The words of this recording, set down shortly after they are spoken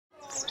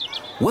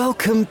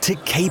Welcome to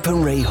Cape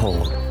and Ray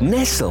Hall,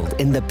 nestled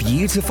in the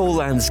beautiful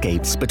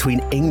landscapes between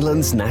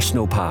England's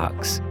national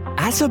parks.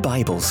 At a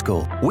Bible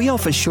school, we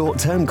offer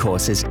short-term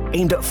courses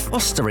aimed at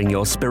fostering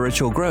your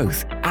spiritual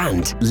growth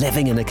and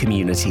living in a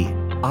community.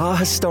 Our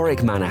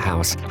historic manor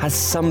house has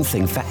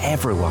something for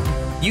everyone.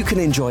 You can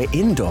enjoy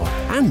indoor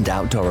and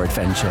outdoor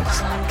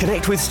adventures,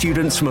 connect with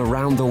students from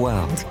around the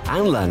world,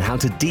 and learn how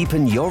to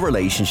deepen your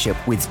relationship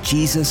with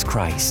Jesus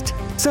Christ.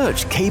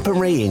 Search Cape and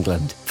Ray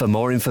England for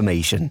more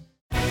information.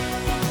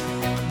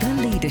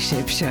 The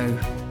Leadership Show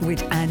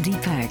with Andy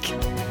Peck.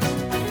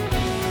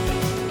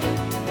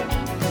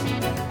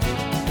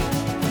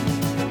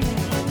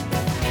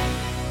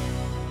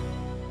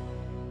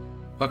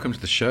 Welcome to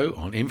the show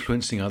on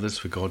influencing others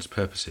for God's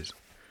purposes.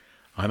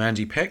 I'm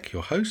Andy Peck,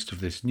 your host of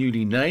this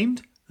newly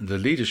named The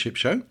Leadership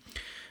Show,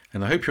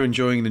 and I hope you're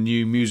enjoying the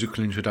new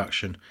musical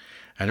introduction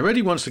and are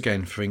ready once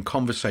again for a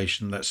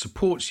conversation that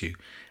supports you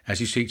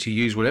as you seek to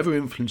use whatever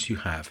influence you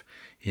have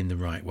in the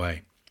right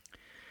way.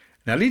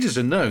 Now, leaders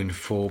are known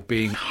for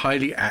being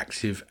highly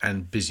active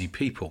and busy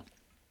people.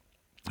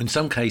 In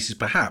some cases,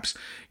 perhaps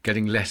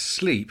getting less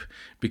sleep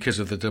because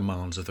of the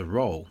demands of the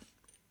role.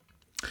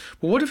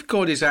 Well, what if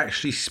God is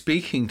actually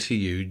speaking to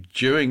you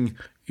during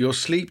your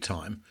sleep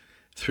time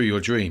through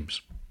your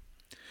dreams?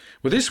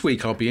 Well, this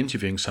week I'll be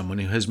interviewing someone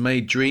who has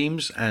made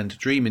dreams and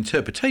dream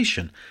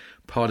interpretation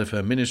part of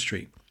her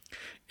ministry.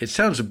 It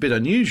sounds a bit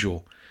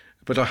unusual,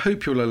 but I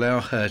hope you'll allow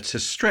her to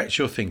stretch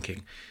your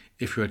thinking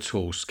if you're at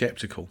all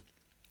skeptical.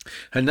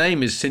 Her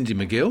name is Cindy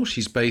McGill.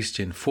 She's based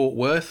in Fort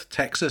Worth,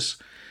 Texas.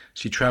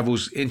 She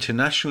travels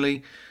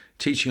internationally,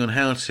 teaching on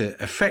how to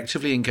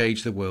effectively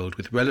engage the world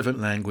with relevant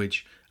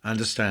language,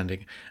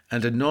 understanding,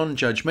 and a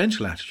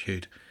non-judgmental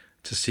attitude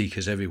to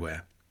seekers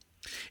everywhere.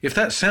 If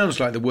that sounds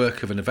like the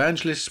work of an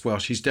evangelist, well,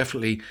 she's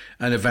definitely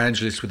an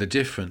evangelist with a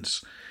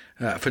difference.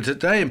 For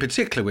today in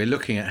particular, we're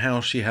looking at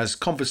how she has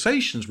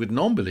conversations with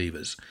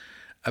non-believers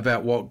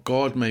about what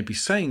God may be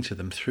saying to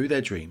them through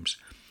their dreams,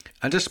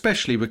 and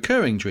especially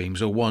recurring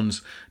dreams or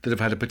ones that have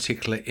had a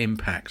particular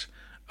impact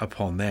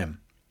upon them.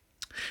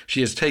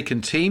 She has taken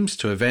teams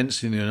to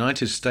events in the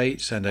United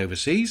States and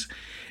overseas,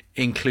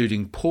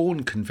 including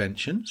porn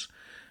conventions,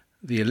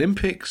 the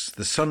Olympics,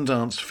 the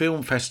Sundance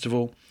Film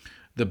Festival,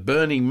 the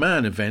Burning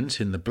Man event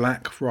in the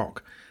Black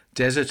Rock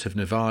Desert of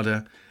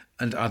Nevada,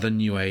 and other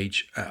New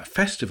Age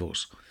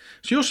festivals.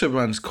 She also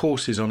runs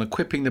courses on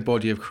equipping the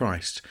body of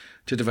Christ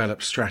to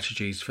develop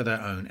strategies for their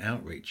own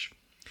outreach.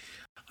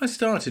 I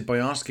started by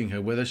asking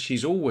her whether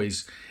she's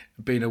always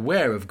been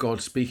aware of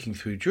God speaking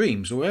through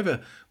dreams, or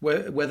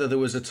whether there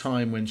was a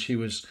time when she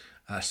was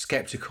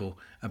skeptical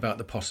about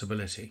the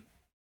possibility.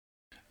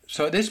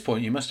 So at this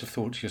point, you must have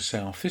thought to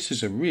yourself, this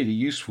is a really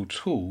useful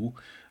tool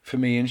for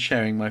me in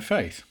sharing my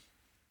faith.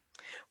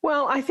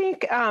 Well, I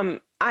think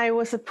I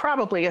was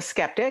probably a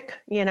skeptic,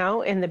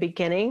 in the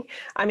beginning.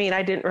 I mean,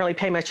 I didn't really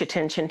pay much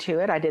attention to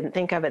it. I didn't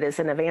think of it as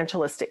an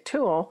evangelistic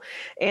tool.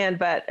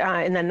 But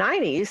in the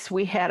 90s,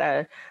 we had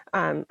a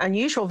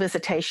unusual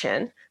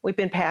visitation. We've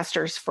been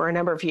pastors for a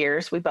number of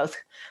years.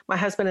 My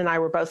husband and I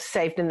were both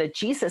saved in the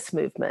Jesus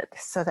movement.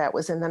 So that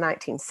was in the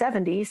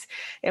 1970s.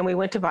 And we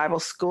went to Bible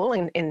school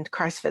in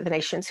Christ for the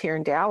Nations here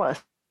in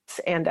Dallas.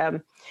 And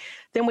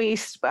then we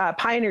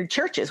pioneered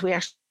churches. We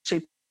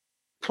actually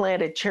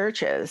planted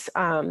churches,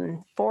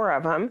 4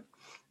 of them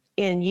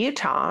in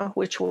Utah,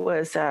 which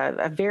was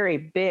a very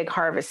big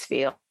harvest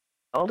field.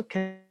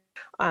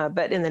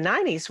 But in the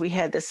 90s, we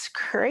had this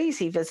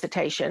crazy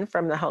visitation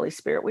from the Holy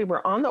Spirit. We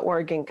were on the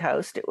Oregon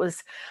coast. It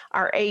was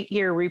our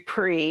 8-year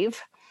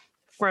reprieve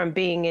from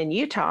being in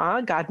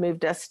Utah. God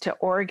moved us to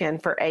Oregon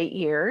for 8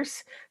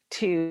 years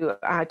to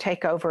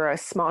take over a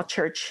small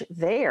church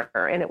there.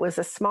 And it was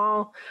a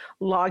small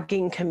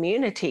logging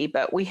community,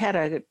 but we had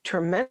a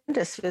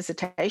tremendous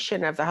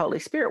visitation of the Holy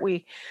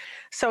Spirit.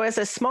 So as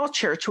a small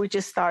church, we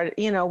just thought,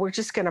 we're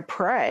just going to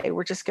pray.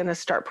 We're just going to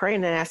start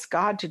praying and ask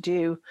God to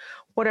do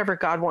whatever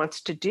God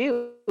wants to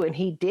do. And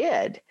he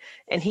did.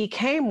 And he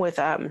came with,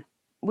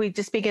 we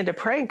just began to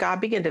pray and God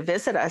began to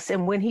visit us.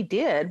 And when he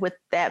did, with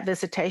that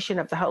visitation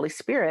of the Holy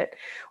Spirit,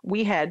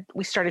 we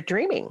started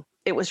dreaming.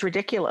 It was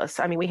ridiculous.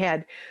 I mean, we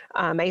had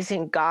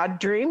amazing God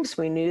dreams.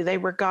 We knew they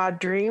were God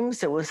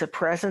dreams. It was a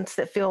presence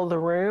that filled the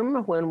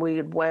room when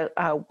we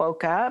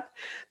woke up.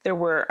 There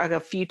were a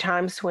few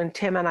times when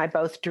Tim and I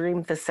both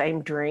dreamed the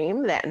same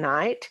dream that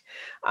night.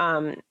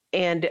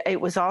 And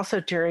it was also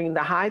during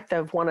the height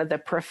of one of the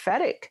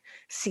prophetic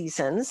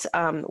seasons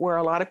where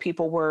a lot of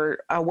people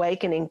were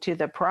awakening to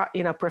the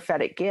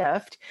prophetic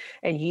gift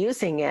and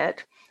using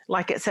it.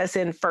 Like it says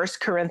in 1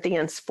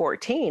 Corinthians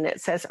 14, it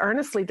says,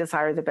 earnestly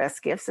desire the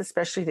best gifts,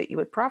 especially that you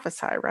would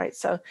prophesy, right?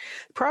 So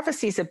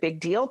prophecy is a big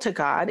deal to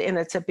God, and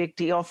it's a big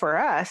deal for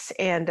us.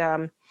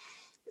 And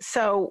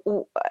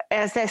so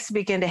as this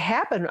began to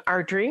happen,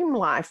 our dream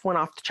life went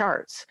off the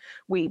charts.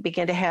 We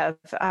began to have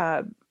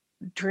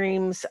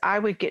dreams. I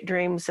would get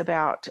dreams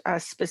about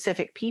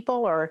specific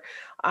people or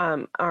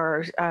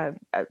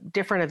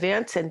different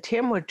events, and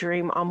Tim would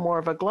dream on more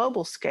of a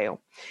global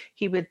scale.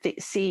 He would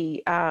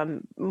see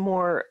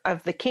more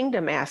of the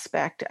kingdom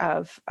aspect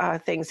of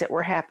things that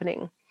were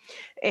happening.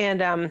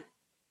 And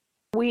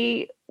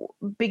we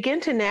begin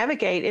to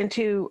navigate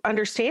into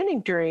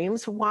understanding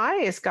dreams. Why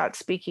is God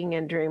speaking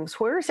in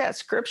dreams? Where is that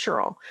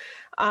scriptural?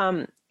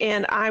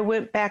 And I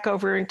went back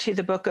over into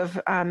the book of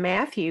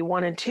Matthew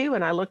 1 and 2,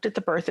 and I looked at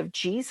the birth of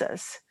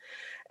Jesus.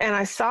 And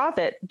I saw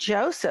that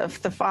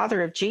Joseph, the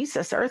father of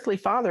Jesus, earthly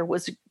father,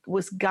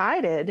 was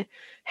guided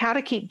how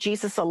to keep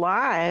Jesus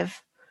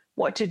alive,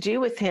 what to do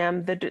with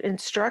him, the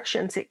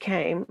instructions that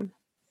came.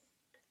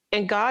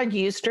 And God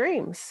used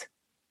dreams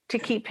to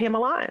keep him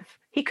alive.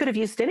 He could have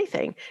used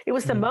anything. It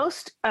was the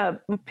most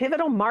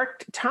pivotal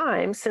marked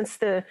time since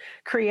the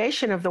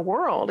creation of the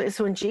world is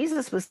when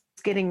Jesus was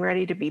getting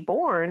ready to be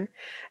born,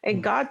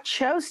 and God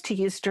chose to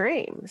use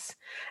dreams.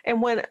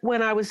 And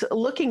when I was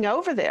looking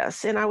over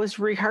this and I was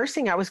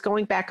rehearsing, I was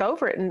going back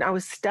over it, and I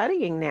was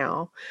studying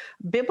now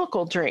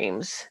biblical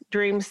dreams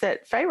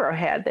that Pharaoh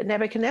had, that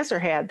Nebuchadnezzar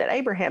had, that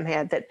Abraham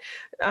had, that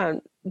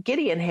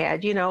Gideon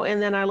had,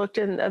 and then I looked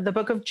in the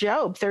book of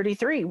Job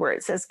 33, where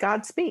it says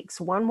God speaks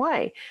one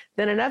way,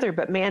 then another,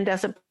 but man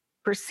doesn't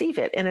perceive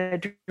it. In a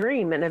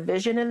dream, in a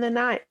vision in the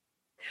night,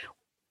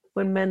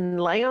 when men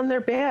lay on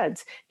their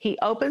beds, he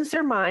opens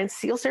their minds,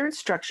 seals their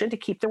instruction to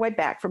keep their way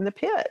back from the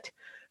pit.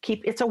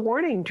 It's a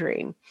warning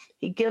dream.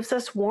 He gives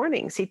us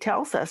warnings. He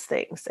tells us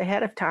things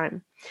ahead of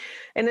time.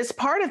 And it's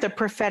part of the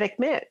prophetic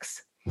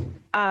mix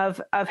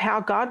of how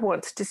God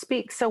wants to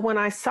speak. So when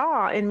I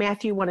saw in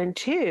Matthew 1 and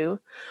 2,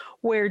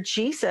 where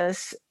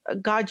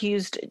God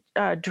used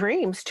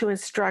dreams to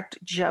instruct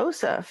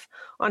Joseph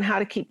on how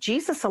to keep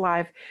Jesus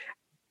alive,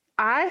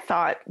 I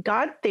thought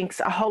God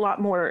thinks a whole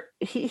lot more.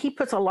 He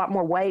puts a lot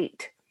more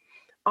weight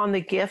on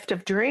the gift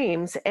of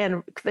dreams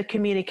and the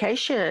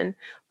communication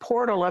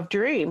portal of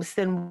dreams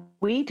than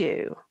we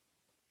do.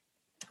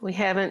 We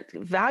haven't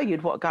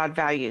valued what God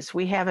values.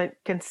 We haven't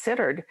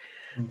considered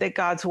that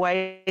God's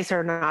ways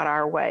are not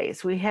our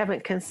ways. We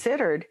haven't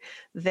considered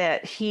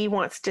that he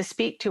wants to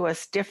speak to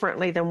us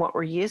differently than what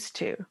we're used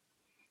to.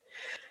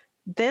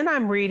 Then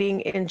I'm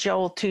reading in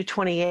Joel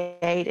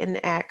 2:28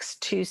 and Acts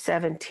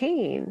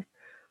 2:17,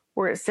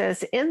 where it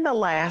says, in the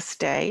last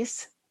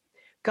days,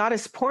 God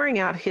is pouring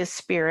out his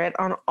spirit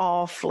on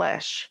all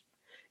flesh.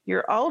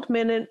 Your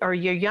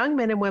young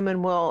men and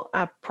women will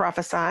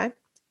prophesy,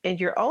 and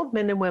your old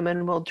men and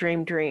women will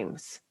dream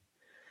dreams.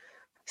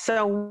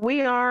 So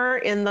we are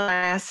in the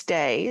last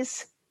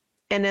days,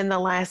 and in the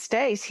last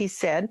days, he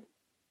said,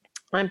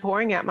 I'm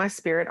pouring out my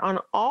spirit on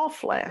all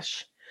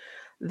flesh.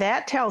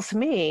 That tells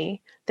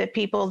me that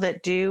people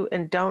that do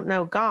and don't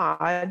know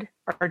God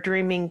are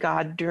dreaming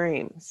God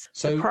dreams.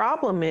 So the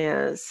problem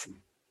is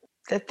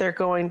that they're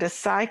going to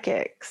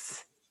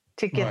psychics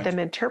to get them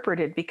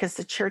interpreted because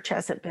the church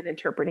hasn't been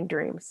interpreting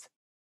dreams.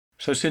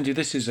 So Cindy,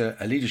 this is a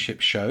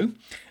leadership show.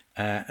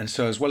 And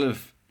so as well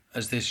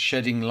as this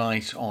shedding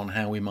light on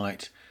how we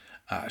might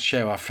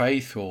share our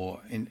faith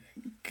or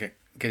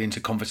get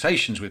into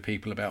conversations with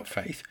people about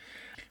faith,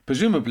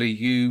 presumably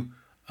you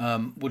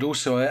would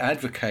also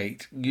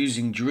advocate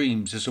using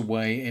dreams as a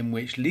way in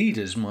which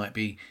leaders might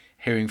be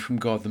hearing from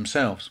God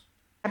themselves.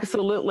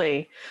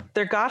 Absolutely.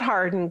 They're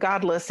God-hardened,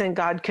 godless, and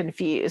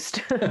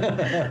God-confused.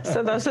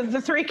 So those are the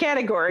three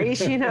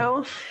categories,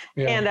 Yeah.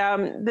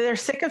 And they're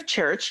sick of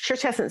church.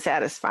 Church hasn't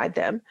satisfied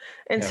them.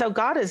 And so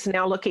God is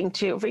now looking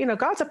to,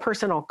 God's a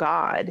personal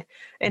God,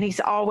 and he's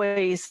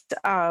always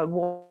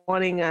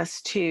wanting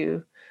us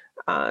to,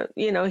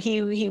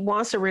 he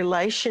wants a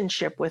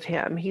relationship with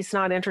him. He's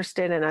not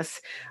interested in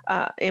us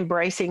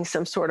embracing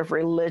some sort of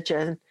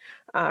religion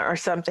or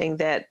something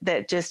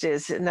that just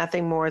is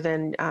nothing more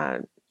than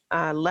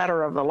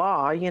letter of the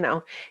law.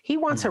 He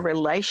wants a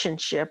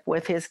relationship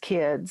with his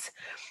kids,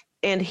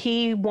 and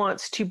he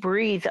wants to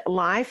breathe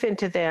life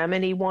into them,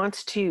 and he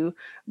wants to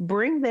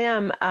bring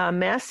them a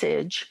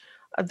message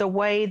the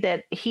way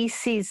that he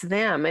sees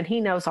them. And he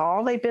knows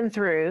all they've been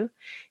through.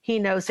 He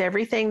knows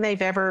everything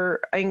they've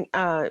ever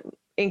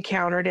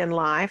encountered in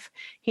life.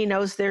 He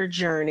knows their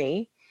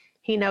journey.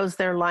 He knows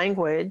their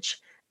language.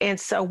 And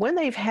so when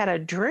they've had a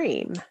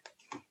dream,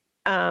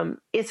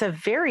 it's a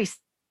very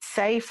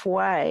safe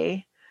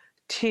way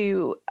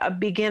to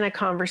begin a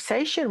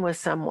conversation with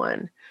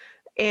someone.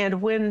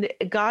 And when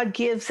God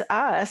gives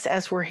us,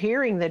 as we're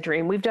hearing the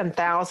dream, we've done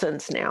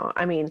thousands now.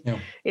 I mean,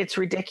 It's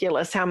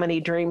ridiculous how many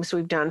dreams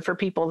we've done for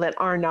people that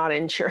are not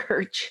in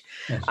church.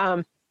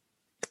 Yes.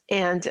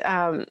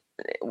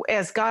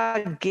 As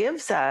God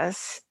gives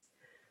us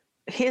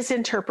his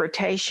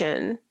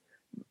interpretation,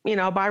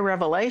 by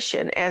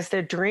revelation, as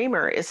the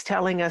dreamer is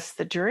telling us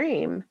the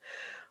dream,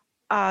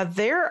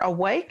 they're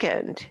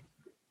awakened.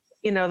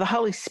 The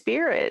Holy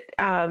Spirit,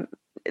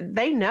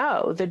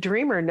 the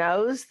dreamer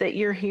knows that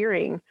you're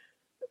hearing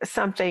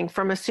something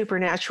from a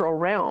supernatural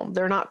realm.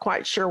 They're not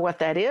quite sure what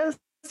that is.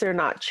 They're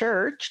not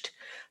churched,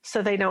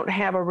 so they don't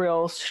have a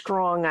real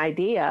strong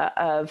idea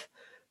of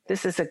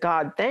this is a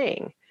God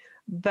thing.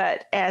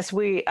 But as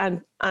we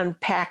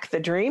unpack the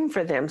dream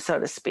for them, so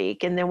to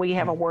speak, and then we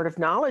have a word of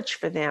knowledge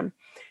for them,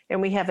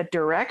 and we have a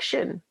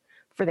direction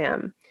for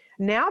them,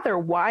 now they're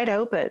wide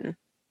open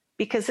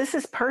because this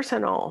is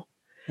personal.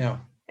 Yeah.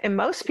 And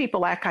most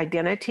people lack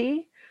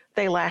identity.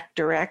 They lack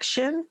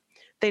direction.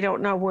 They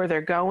don't know where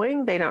they're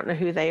going. They don't know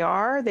who they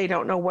are. They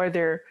don't know where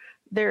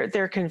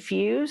they're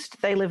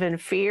confused. They live in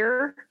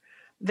fear.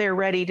 They're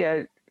ready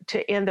to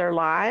end their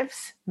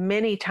lives.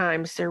 Many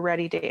times they're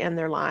ready to end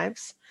their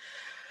lives.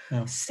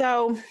 Yeah.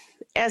 So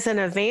as an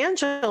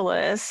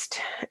evangelist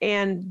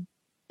and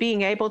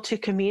being able to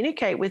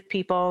communicate with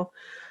people,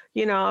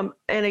 and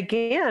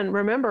again,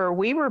 remember,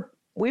 we were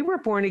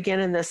born again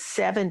in the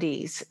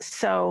 70s.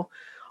 So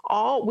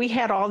we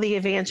had all the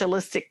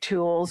evangelistic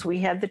tools. We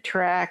had the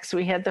tracts.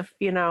 We had the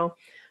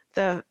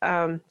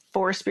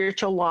 4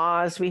 spiritual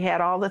laws. We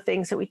had all the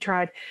things that we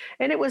tried.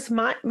 And it was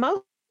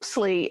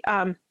mostly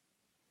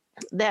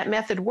that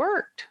method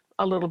worked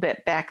a little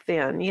bit back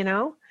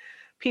then,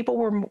 People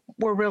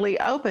were really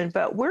open,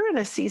 but we're in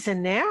a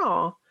season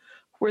now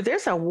where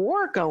there's a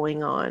war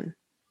going on.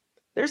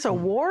 There's a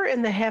war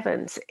in the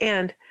heavens,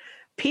 and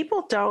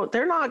people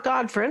they're not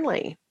God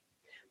friendly.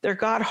 They're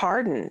God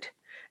hardened.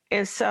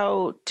 And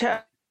so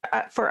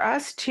for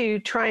us to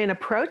try and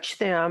approach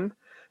them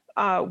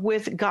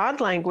with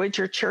God language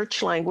or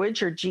church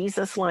language or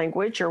Jesus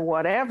language or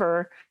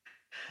whatever,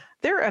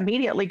 they're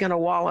immediately going to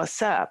wall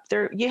us up.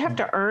 You have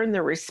to earn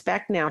the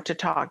respect now to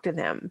talk to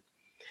them.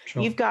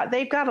 Sure.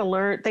 They've got to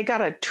learn, they got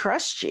to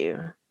trust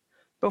you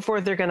before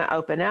they're going to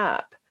open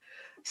up.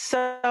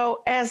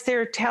 So as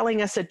they're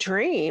telling us a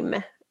dream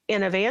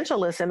in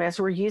evangelism, as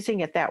we're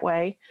using it that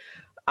way,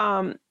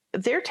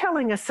 they're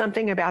telling us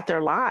something about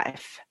their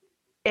life.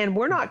 And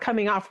we're not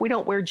coming off, we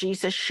don't wear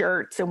Jesus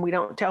shirts and we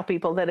don't tell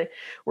people that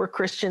we're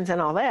Christians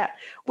and all that.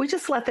 We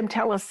just let them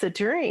tell us the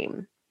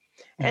dream.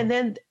 Yeah. And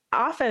then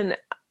often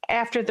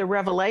after the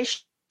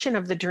revelation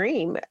of the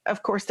dream,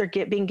 of course, they're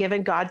being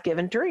given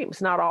God-given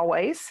dreams. Not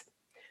always,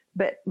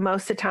 but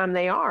most of the time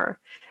they are.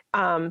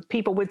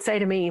 People would say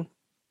to me,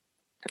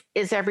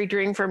 is every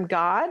dream from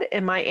God?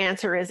 And my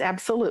answer is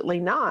absolutely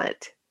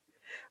not.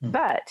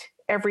 But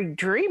every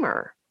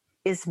dreamer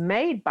is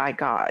made by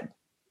God.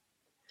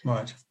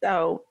 Right.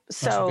 So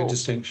that's a good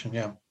distinction.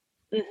 Yeah.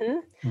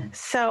 Mm-hmm.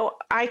 So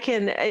I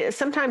can,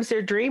 sometimes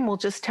their dream will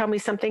just tell me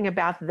something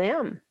about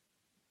them.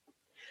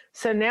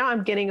 So now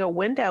I'm getting a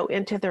window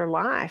into their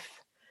life.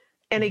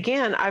 And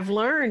again, I've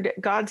learned,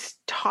 God's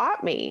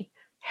taught me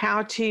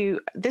how to,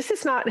 this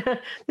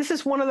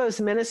is one of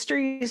those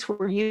ministries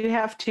where you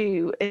have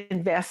to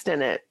invest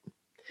in it.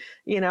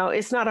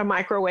 It's not a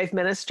microwave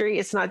ministry.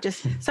 It's not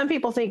just, some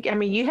people think,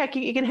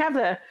 you can have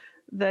the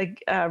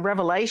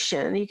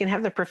revelation, you can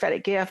have the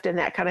prophetic gift and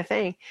that kind of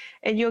thing,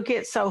 and you'll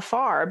get so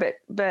far.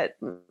 But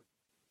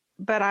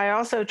I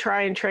also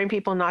try and train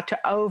people not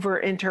to over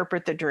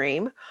interpret the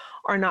dream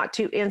or not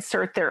to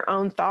insert their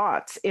own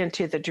thoughts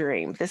into the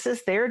dream. This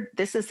is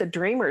the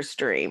dreamer's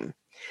dream.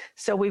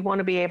 So we want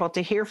to be able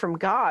to hear from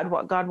God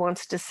what God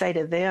wants to say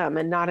to them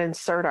and not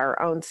insert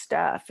our own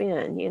stuff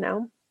in,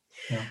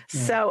 Yeah.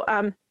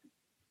 So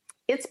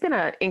it's been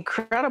an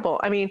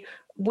incredible,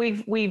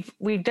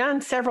 we've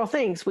done several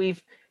things.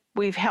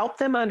 We've helped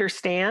them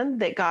understand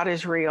that God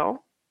is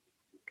real,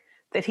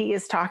 that he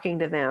is talking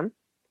to them,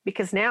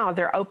 because now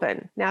they're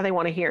open. Now they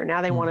want to hear.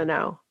 Now they want to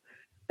know.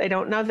 They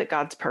don't know that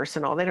God's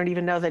personal. They don't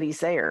even know that he's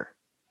there.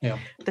 Yeah.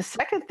 The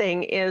second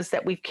thing is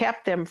that we've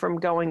kept them from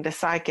going to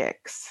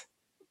psychics.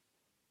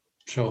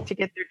 Sure. To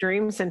get their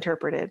dreams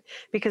interpreted,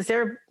 because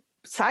their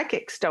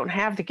psychics don't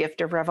have the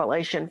gift of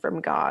revelation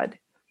from God.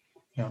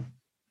 Yeah.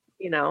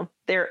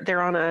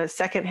 They're on a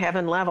second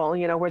heaven level,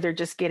 where they're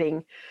just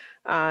getting,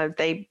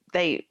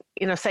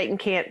 Satan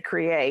can't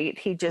create.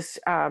 He just,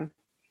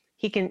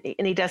 he can,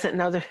 and he doesn't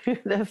know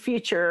the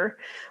future.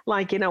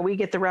 Like, we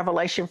get the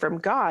revelation from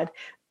God,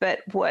 but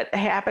what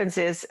happens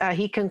is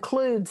he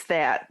concludes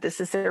that this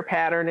is their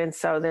pattern. And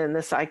so then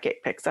the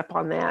psychic picks up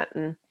on that,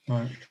 and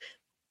right.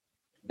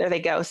 There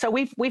they go. So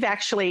we've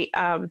actually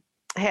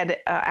had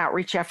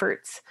outreach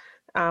efforts.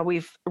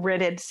 We've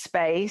rented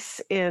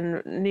space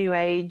in New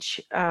Age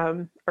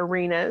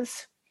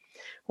arenas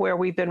where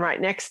we've been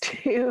right next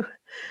to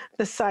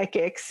the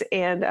psychics,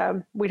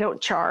 and we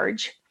don't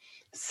charge.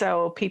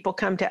 So people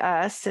come to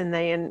us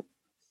and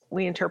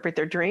we interpret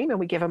their dream and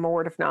we give them a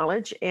word of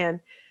knowledge. And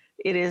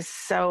it is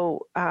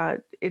so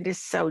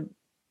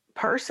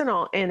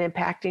personal and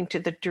impacting to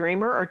the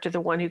dreamer or to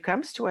the one who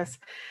comes to us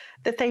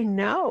that they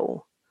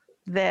know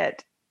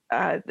that,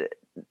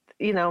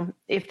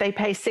 if they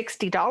pay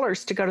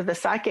 $60 to go to the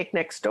psychic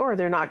next door,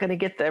 they're not going to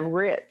get the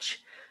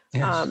rich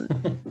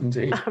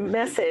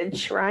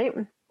message, right?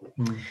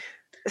 Mm.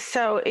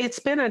 So it's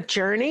been a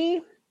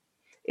journey.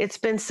 It's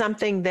been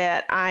something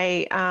that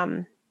I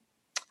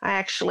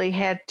actually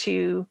had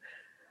to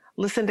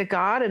listen to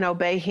God and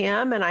obey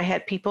him. And I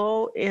had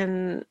people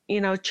in,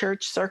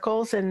 church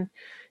circles and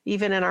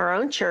even in our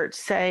own church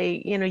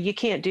say, you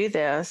can't do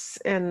this.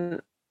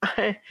 And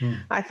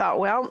I thought,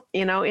 well,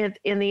 in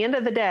the end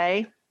of the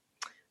day,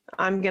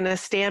 I'm going to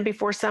stand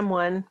before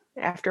someone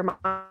after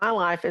my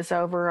life is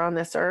over on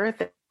this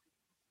earth,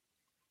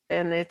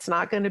 and it's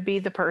not going to be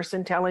the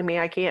person telling me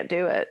I can't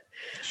do it.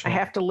 I Sure.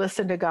 have to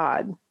listen to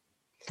God.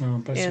 Oh,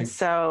 bless And you.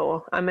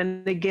 so I'm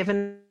going to give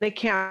an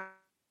account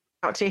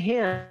to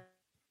him.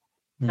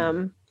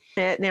 Mm.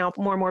 That now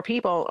more and more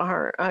people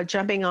are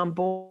jumping on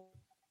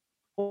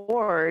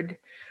board,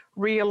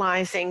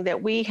 realizing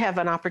that we have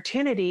an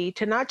opportunity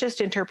to not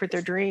just interpret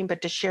their dream,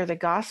 but to share the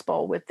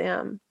gospel with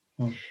them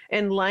Mm.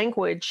 in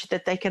language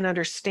that they can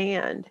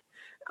understand.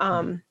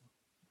 And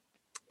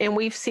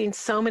we've seen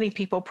so many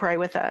people pray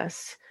with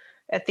us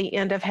at the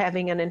end of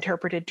having an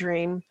interpreted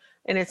dream,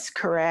 and it's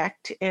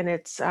correct, and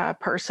it's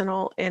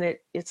personal, and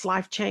it's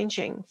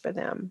life-changing for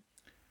them.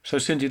 So,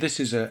 Cindy, this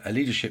is a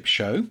leadership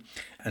show.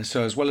 And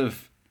so, as well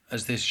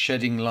as this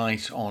shedding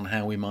light on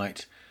how we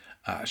might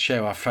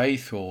share our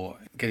faith or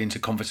get into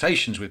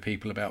conversations with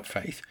people about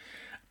faith,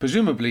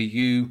 presumably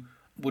you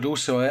would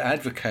also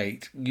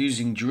advocate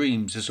using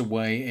dreams as a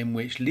way in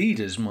which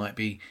leaders might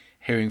be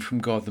hearing from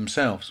God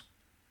themselves.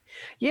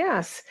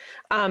 Yes.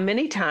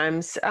 Many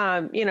times,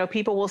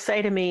 people will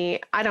say to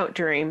me, I don't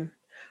dream,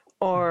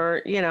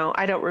 or,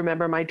 I don't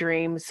remember my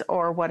dreams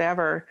or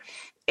whatever.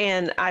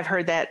 And I've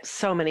heard that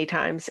so many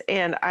times.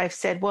 And I've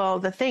said, well,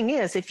 the thing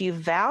is, if you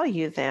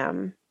value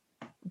them,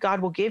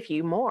 God will give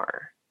you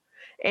more.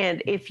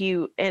 And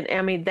and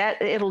I mean, that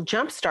it'll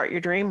jumpstart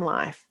your dream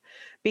life.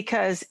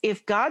 Because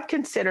if God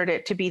considered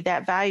it to be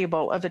that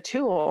valuable of a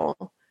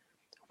tool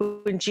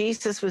when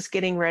Jesus was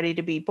getting ready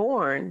to be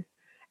born,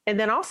 and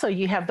then also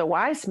you have the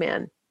wise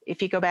men. If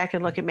you go back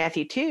and look at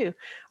Matthew 2,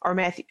 or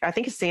Matthew, I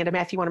think it's the end of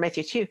Matthew 1 or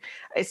Matthew 2,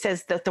 it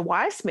says that the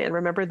wise men,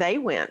 remember, they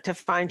went to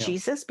find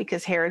Jesus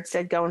because Herod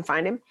said, go and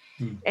find him.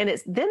 And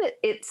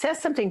it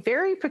says something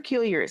very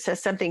peculiar. It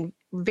says something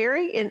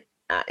very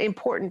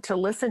important to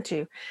listen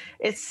to.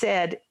 It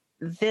said,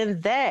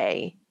 then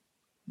they,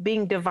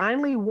 being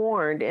divinely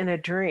warned in a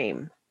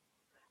dream,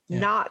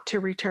 not to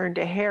return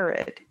to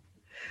Herod.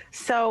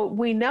 So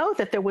we know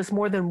that there was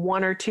more than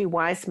one or two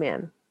wise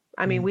men.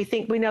 I mean, we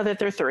know that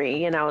there are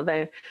three.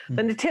 The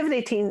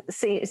nativity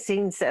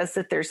scene says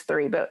that there's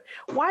three, but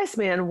wise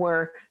men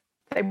were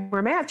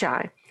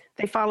magi.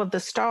 They followed the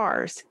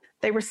stars.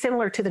 They were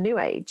similar to the New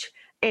Age,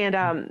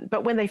 and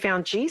but when they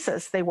found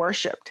Jesus, they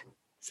worshipped.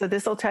 So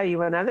this will tell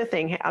you another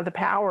thing, the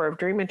power of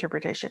dream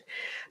interpretation.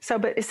 So,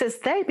 but it says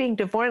they being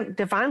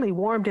divinely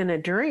warned in a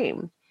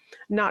dream,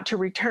 not to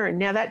return.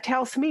 Now that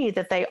tells me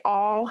that they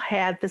all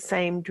had the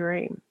same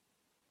dream.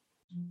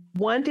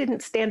 One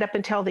didn't stand up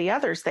and tell the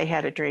others they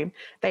had a dream.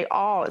 It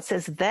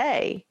says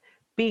they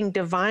being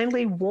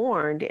divinely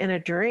warned in a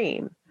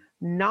dream,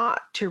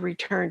 not to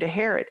return to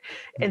Herod.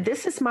 And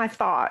this is my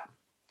thought,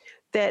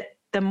 that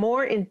the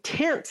more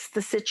intense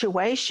the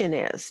situation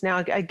is. Now,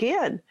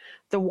 again,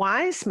 the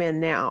wise men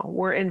now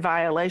were in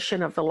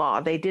violation of the law.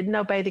 They didn't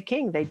obey the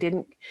king.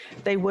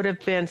 They would have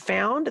been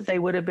found. They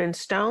would have been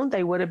stoned.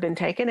 They would have been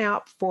taken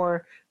out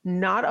for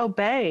not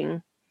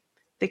obeying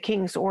the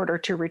king's order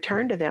to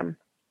return to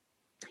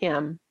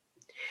him.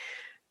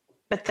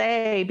 But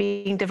they,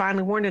 being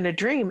divinely warned in a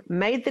dream,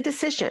 made the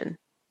decision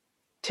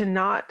to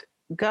not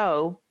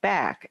go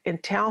back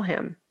and tell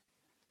him,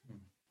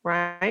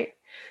 right?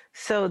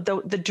 So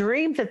the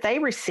dream that they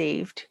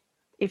received,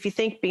 if you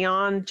think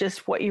beyond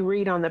just what you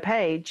read on the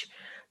page,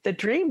 the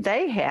dream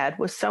they had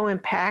was so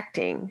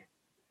impacting.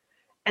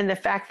 And the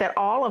fact that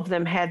all of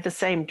them had the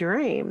same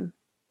dream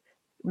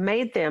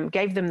gave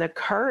them the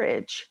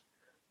courage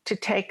to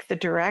take the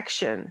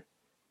direction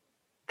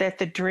that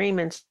the dream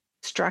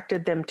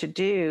instructed them to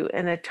do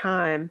in a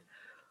time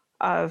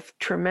of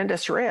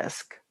tremendous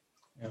risk.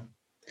 Yeah.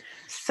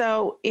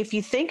 So if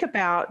you think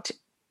about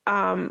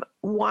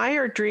why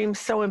are dreams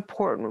so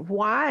important?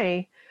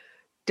 Why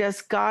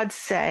does God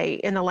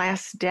say in the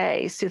last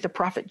days through the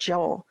prophet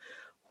Joel,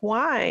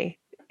 why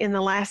in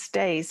the last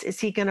days is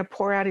he going to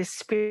pour out his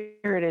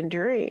spirit in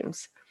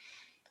dreams?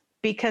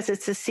 Because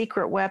it's a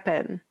secret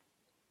weapon.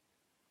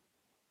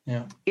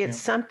 It's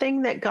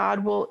something that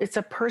it's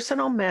a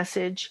personal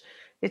message.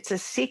 It's a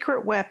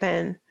secret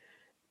weapon,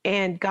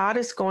 and God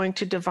is going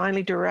to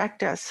divinely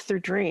direct us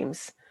through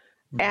dreams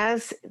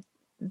as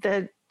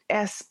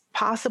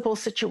possible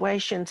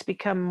situations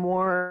become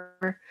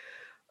more,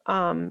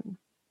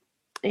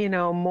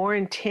 more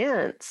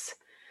intense.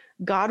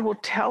 God will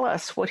tell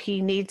us what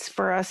he needs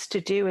for us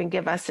to do and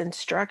give us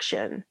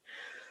instruction.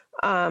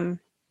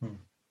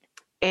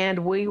 And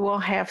we will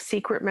have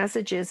secret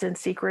messages and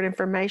secret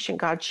information.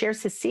 God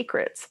shares his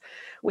secrets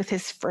with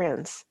his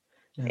friends.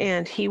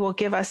 And he will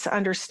give us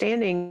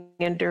understanding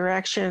and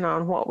direction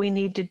on what we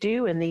need to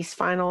do in these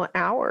final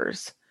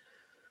hours.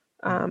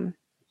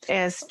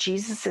 As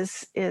Jesus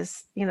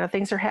is,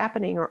 things are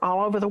happening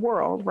all over the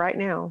world right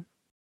now.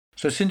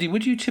 So, Cindy,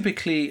 would you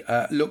typically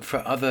look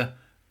for other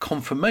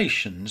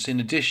confirmations in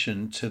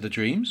addition to the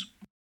dreams?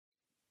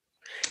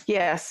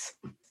 Yes.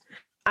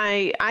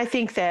 I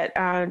think that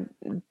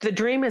the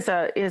dream is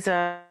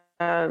a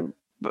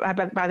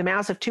by the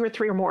mouths of two or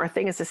three or more, a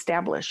thing is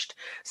established.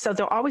 So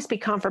there'll always be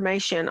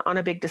confirmation on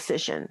a big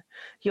decision.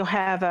 You'll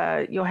have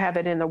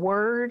it in the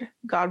Word.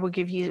 God will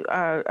give you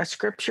a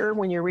scripture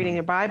when you're reading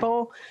the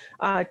Bible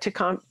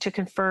to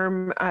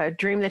confirm a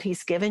dream that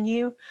He's given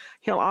you.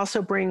 He'll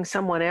also bring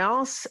someone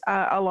else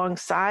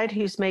alongside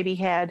who's maybe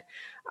had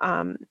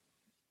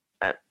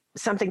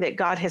something that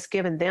God has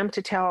given them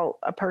to tell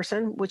a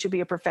person, which would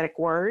be a prophetic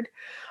word.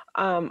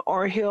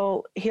 Or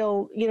he'll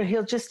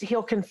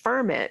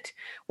confirm it.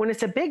 When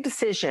it's a big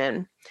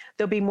decision,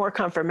 there'll be more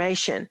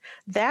confirmation.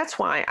 That's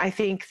why I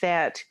think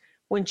that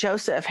when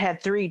Joseph had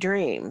 3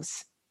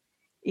 dreams,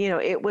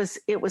 it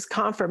was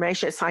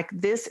confirmation. It's like,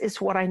 this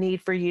is what I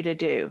need for you to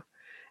do.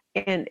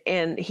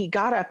 And he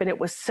got up, and it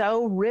was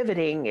so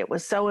riveting. It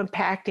was so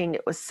impacting.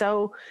 It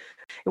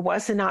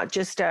was not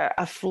just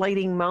a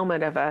fleeting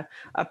moment of a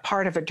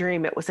part of a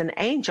dream. It was an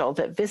angel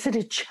that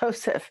visited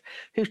Joseph,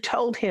 who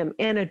told him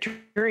in a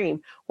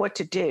dream what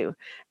to do.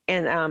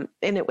 And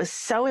it was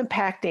so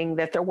impacting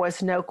that there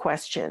was no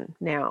question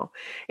now.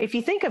 If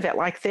you think of it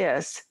like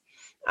this,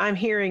 I'm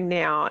hearing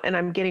now, and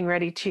I'm getting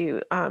ready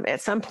to,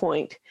 at some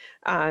point,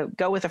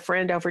 go with a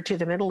friend over to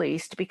the Middle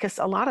East, because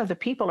a lot of the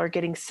people are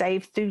getting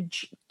saved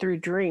through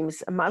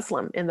dreams, in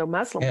the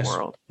Muslim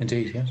world.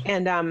 Indeed, yes.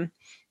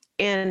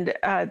 And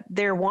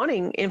they're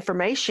wanting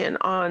information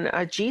on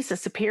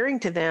Jesus appearing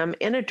to them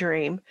in a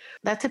dream.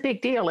 That's a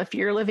big deal if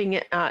you're living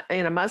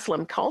in a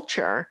Muslim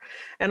culture,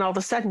 and all of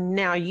a sudden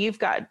now you've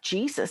got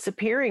Jesus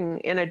appearing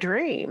in a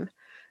dream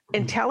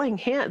and telling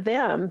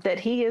them that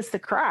He is the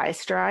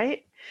Christ,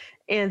 right?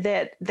 And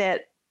they're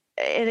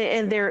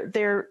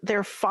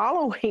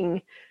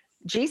following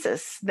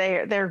Jesus.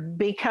 They're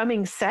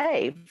becoming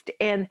saved,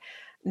 and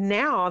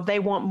now they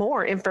want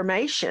more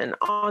information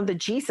on the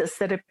Jesus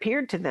that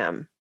appeared to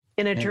them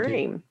in a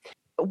dream.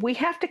 We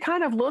have to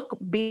kind of look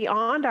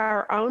beyond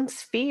our own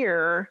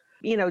sphere.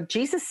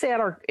 Jesus said,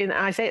 or in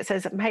Isaiah, it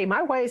says, hey,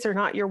 my ways are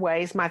not your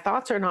ways. My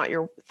thoughts are not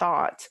your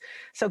thoughts.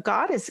 So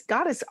God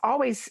is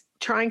always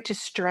trying to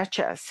stretch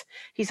us.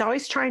 He's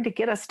always trying to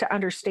get us to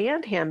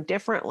understand Him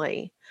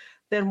differently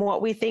than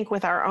what we think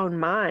with our own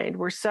mind.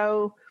 We're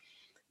so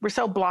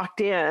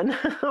blocked in.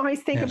 I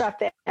always think about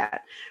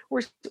that.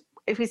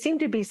 If we seem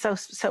to be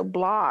so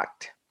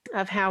blocked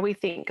of how we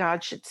think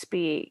God should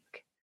speak.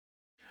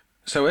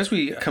 So as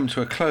we come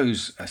to a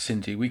close,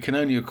 Cindy, we can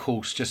only, of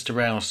course, just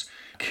arouse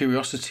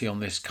curiosity on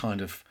this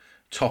kind of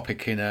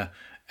topic in a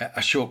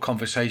short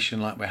conversation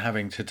like we're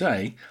having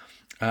today.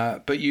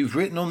 But you've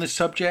written on this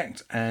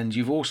subject, and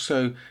you've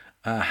also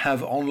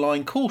have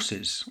online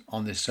courses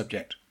on this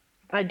subject.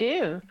 I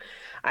do.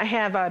 I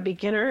have a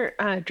beginner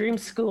dream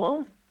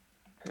school.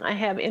 I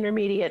have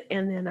intermediate,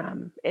 and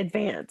then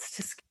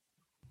advanced.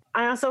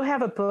 I also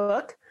have a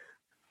book,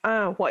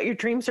 What Your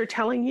Dreams Are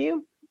Telling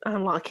You,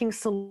 Unlocking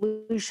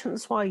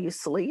Solutions While You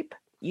Sleep.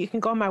 You can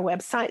go on my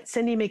website,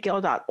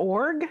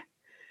 cindymcgill.org,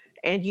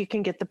 and you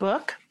can get the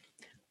book.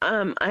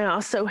 I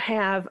also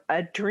have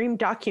a dream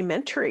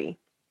documentary.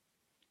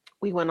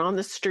 We went on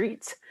the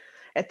streets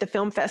at the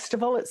film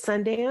festival at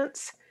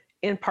Sundance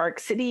in Park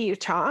City,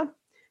 Utah,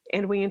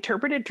 and we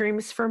interpreted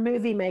dreams for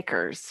movie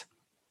makers.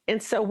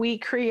 And so we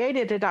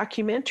created a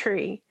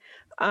documentary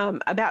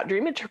about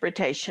dream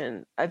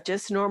interpretation of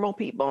just normal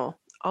people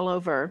all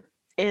over.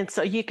 And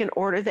so you can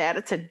order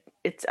that.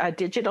 It's a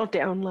digital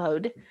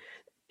download,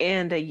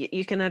 and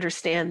you can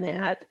understand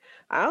that.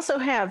 I also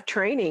have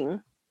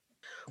training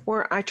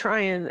where I try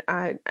and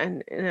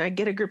I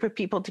get a group of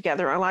people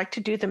together. I like to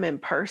do them in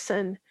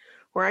person,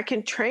 where I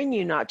can train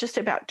you not just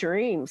about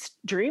dreams.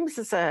 Dreams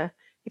is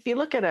if you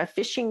look at a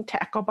fishing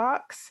tackle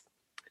box,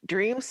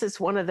 dreams is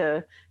one of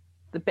the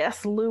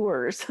best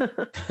lures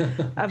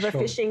of a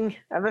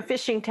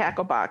fishing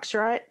tackle box,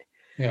 right?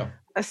 Yeah.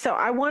 So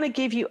I want to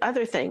give you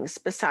other things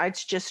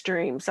besides just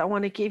dreams. I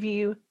want to give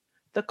you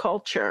the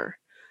culture.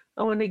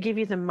 I want to give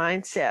you the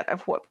mindset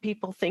of what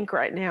people think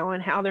right now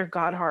and how they're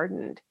God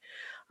hardened.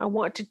 I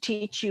want to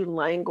teach you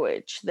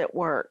language that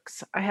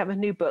works. I have a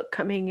new book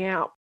coming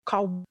out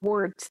called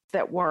Words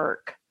That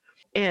Work.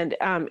 And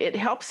it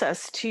helps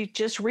us to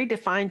just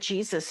redefine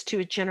Jesus to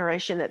a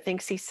generation that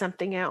thinks He's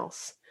something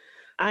else.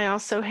 I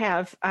also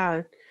have,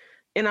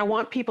 and I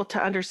want people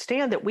to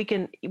understand that we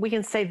can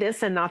say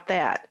this and not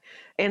that.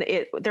 And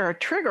there are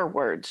trigger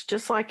words,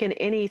 just like in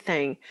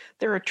anything.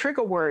 There are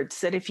trigger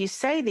words that if you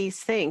say these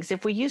things,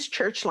 if we use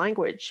church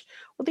language,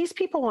 well, these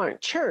people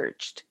aren't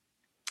churched.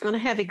 And I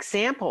have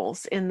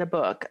examples in the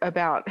book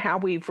about how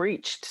we've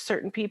reached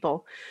certain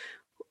people.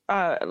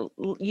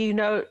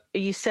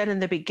 You said in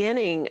the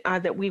beginning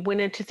that we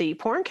went into the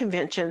porn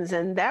conventions,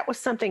 and that was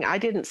something I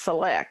didn't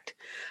select.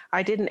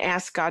 I didn't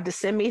ask God to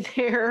send me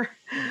there.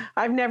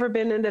 I've never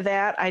been into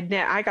that.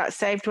 I got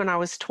saved when I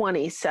was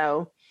 20,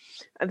 so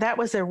that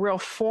was a real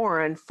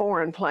foreign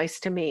place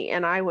to me,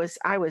 and I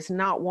was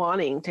not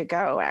wanting to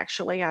go.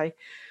 Actually, I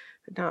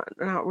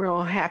not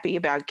real happy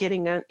about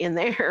getting in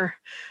there.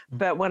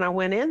 But when I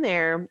went in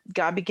there,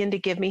 God began to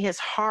give me His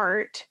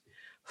heart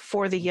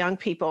for the young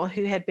people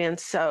who had been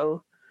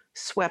so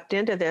swept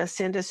into this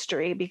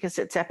industry because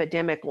it's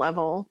epidemic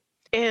level.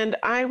 And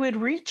I would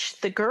reach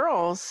the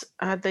girls,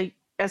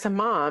 as a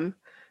mom,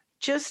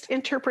 just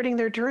interpreting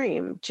their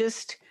dream,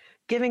 just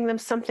giving them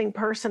something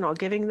personal,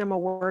 giving them a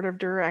word of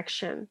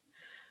direction.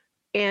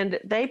 And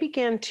they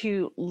began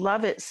to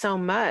love it so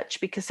much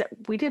because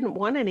we didn't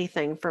want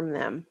anything from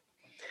them.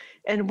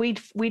 And we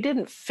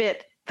didn't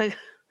fit the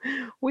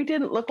we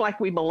didn't look like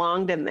we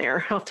belonged in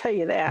there, I'll tell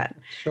you that.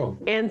 Sure.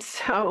 And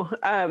so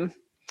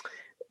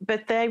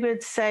but they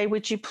would say,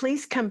 would you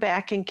please come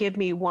back and give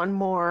me one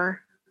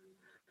more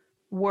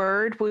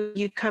word? Will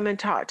you come and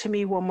talk to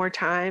me one more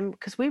time?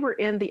 Because we were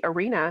in the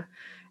arena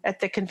at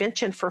the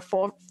convention for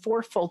four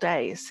full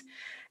days.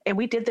 And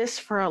we did this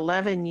for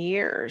 11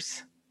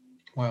 years.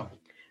 Wow.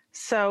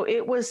 So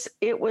it was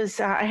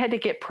I had to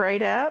get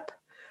prayed up.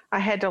 I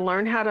had to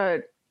learn how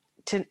to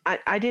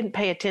I didn't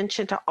pay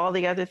attention to all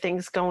the other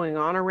things going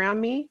on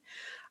around me.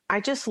 I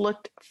just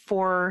looked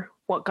for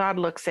what God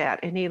looks at,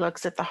 and he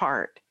looks at the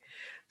heart.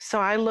 So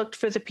I looked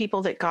for the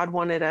people that God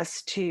wanted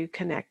us to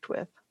connect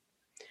with.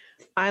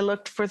 I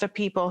looked for the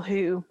people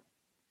who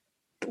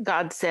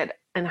God said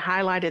and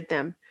highlighted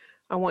them.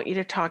 I want you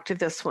to talk to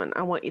this one.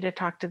 I want you to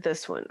talk to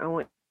this one. I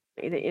want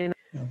you to,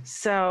 Yeah.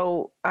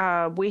 So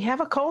we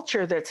have a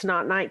culture that's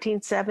not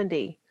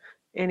 1970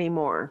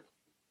 anymore.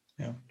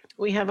 Yeah.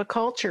 We have a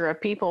culture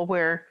of people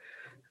where,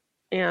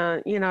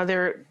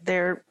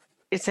 they're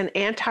it's an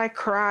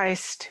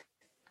antichrist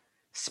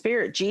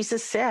spirit.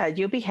 Jesus said,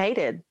 you'll be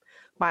hated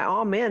by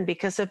all men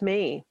because of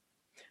me.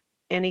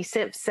 And he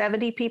sent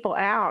 70 people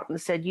out and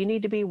said, you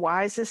need to be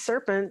wise as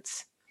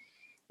serpents.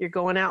 You're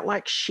going out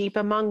like sheep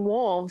among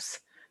wolves.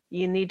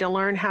 You need to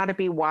learn how to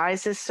be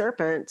wise as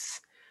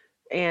serpents.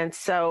 And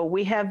so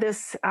we have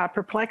this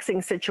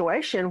perplexing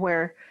situation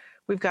where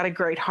we've got a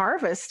great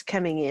harvest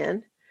coming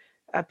in,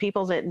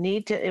 people that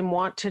need to and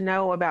want to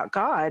know about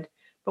God,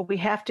 but we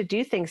have to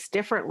do things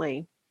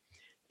differently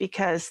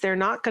because they're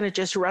not going to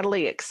just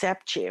readily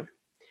accept you.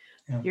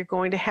 Yeah. You're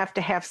going to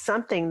have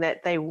something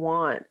that they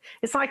want.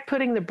 It's like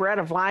putting the bread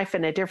of life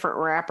in a different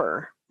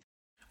wrapper.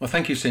 Well,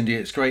 thank you, Cindy.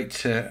 It's great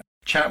to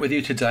chat with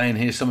you today and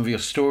hear some of your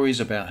stories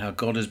about how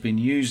God has been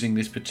using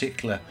this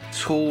particular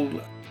tool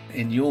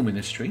in your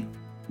ministry.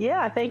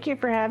 Yeah, thank you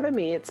for having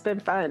me. It's been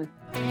fun.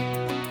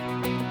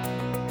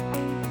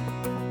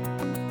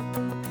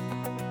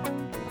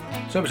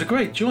 So it was a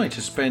great joy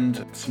to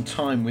spend some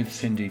time with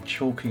Cindy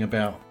talking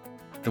about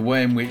the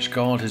way in which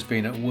God has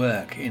been at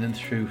work in and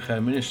through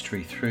her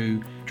ministry,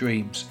 through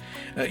dreams.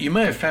 You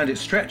may have found it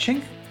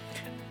stretching,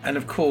 and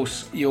of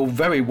course you're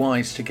very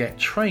wise to get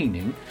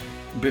training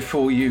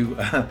before you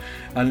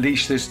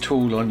unleash this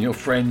tool on your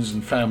friends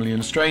and family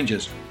and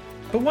strangers.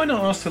 But why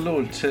not ask the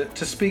Lord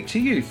to speak to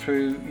you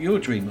through your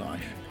dream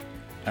life?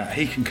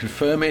 He can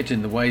confirm it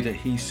in the way that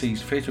he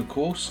sees fit, of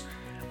course.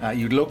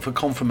 You'd look for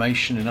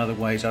confirmation in other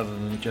ways other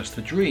than just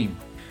a dream.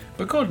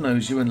 But God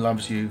knows you and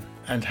loves you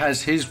and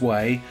has his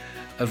way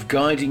of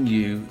guiding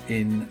you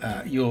in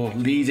your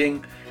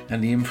leading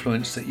and the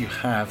influence that you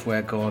have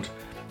where God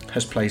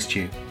has placed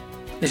you.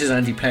 This is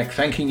Andy Peck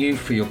thanking you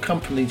for your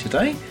company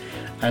today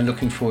and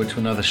looking forward to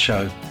another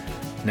show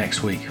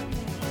next week.